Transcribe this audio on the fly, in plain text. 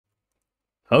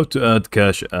How to add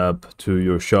Cash App to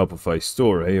your Shopify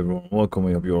store. Hey everyone, welcome.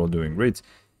 I hope you're all doing great.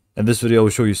 In this video, I will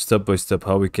show you step by step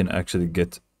how we can actually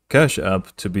get Cash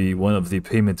App to be one of the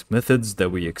payment methods that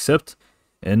we accept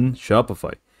in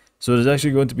Shopify. So it's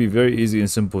actually going to be very easy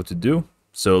and simple to do.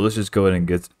 So let's just go ahead and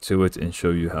get to it and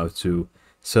show you how to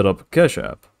set up Cash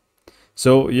App.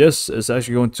 So yes, it's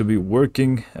actually going to be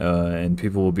working and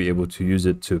people will be able to use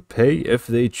it to pay if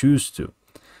they choose to.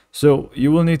 So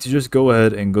you will need to just go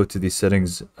ahead and go to the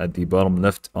settings at the bottom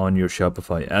left on your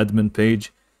Shopify admin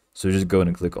page. So just go ahead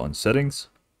and click on settings.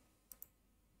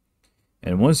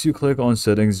 And once you click on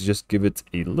settings, just give it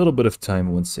a little bit of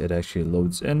time once it actually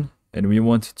loads in. And we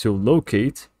want to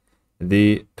locate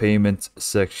the payment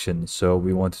section. So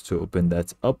we want to open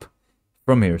that up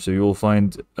from here. So you will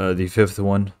find the fifth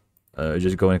one.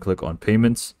 Just go and click on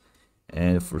payments.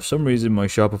 And for some reason, my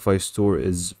Shopify store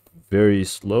is very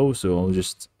slow. So I'll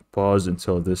just pause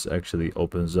until this actually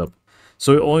opens up.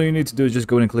 So all you need to do is just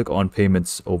go and click on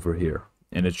payments over here,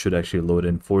 and it should actually load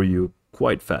in for you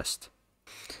quite fast.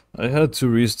 I had to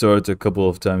restart a couple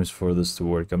of times for this to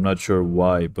work. I'm not sure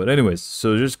why, but anyways,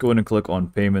 so just go and click on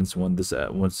payments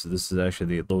once this is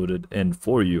actually loaded in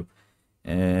for you.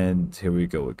 And here we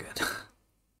go again.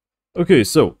 Okay,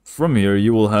 so from here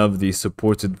you will have the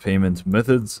supported payment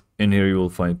methods. In here you will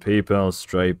find PayPal,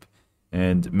 Stripe,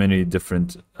 and many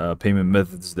different payment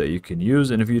methods that you can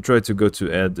use. And if you try to go to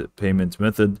add payment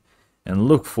method and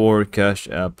look for Cash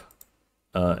App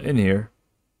in here,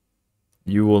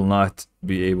 you will not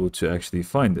be able to actually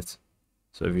find it.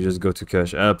 So if you just go to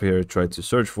Cash App here, try to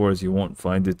search for it, you won't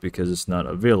find it because it's not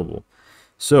available.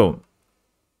 So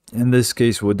in this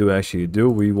case, what do we actually do?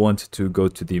 We want to go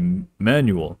to the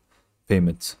manual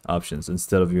payment options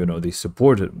instead of, the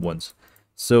supported ones.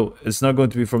 So it's not going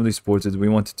to be from the supported. We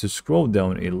want to scroll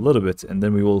down a little bit, and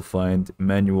then we will find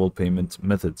manual payment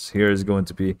methods. Here is going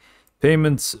to be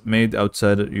payments made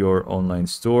outside your online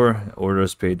store.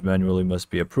 Orders paid manually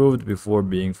must be approved before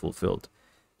being fulfilled.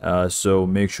 So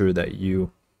make sure that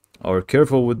you are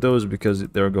careful with those because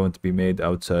they're going to be made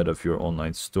outside of your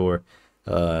online store,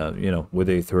 with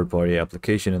a third-party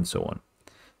application and so on.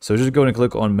 So just go and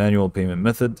click on manual payment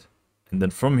method. And then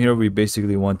from here, we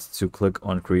basically want to click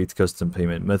on create custom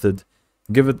payment method.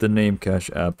 Give it the name Cash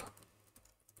App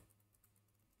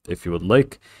if you would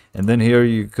like. And then here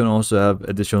you can also have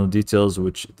additional details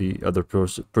which the other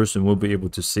person will be able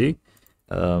to see.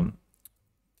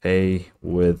 Pay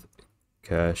with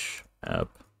Cash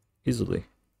App easily.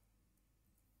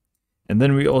 And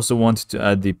then we also want to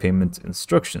add the payment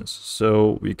instructions.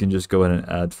 So we can just go ahead and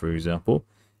add, for example,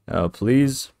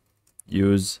 please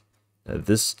use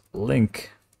this link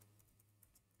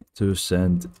to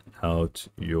send out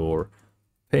your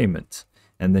payment.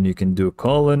 And then you can do a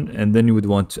colon, and then you would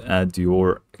want to add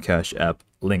your Cash App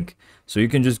link. So you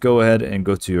can just go ahead and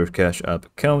go to your Cash App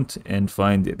account and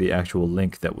find the actual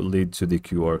link that will lead to the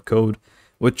QR code,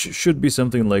 which should be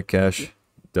something like cash.app/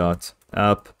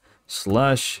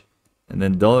 and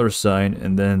then $,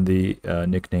 and then the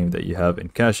nickname that you have in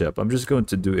Cash App. I'm just going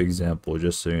to do example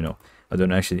just so you know. I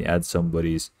don't actually add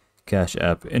somebody's Cash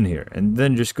App in here, and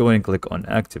then just go ahead and click on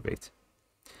activate.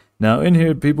 Now in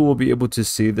here, people will be able to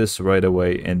see this right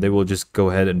away, and they will just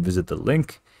go ahead and visit the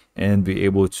link and be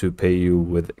able to pay you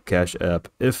with Cash App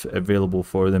if available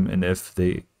for them, and if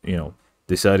they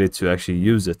decided to actually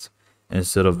use it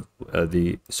instead of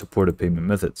the supported payment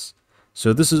methods.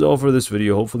 So this is all for this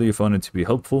video. Hopefully you found it to be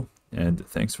helpful, and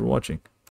thanks for watching.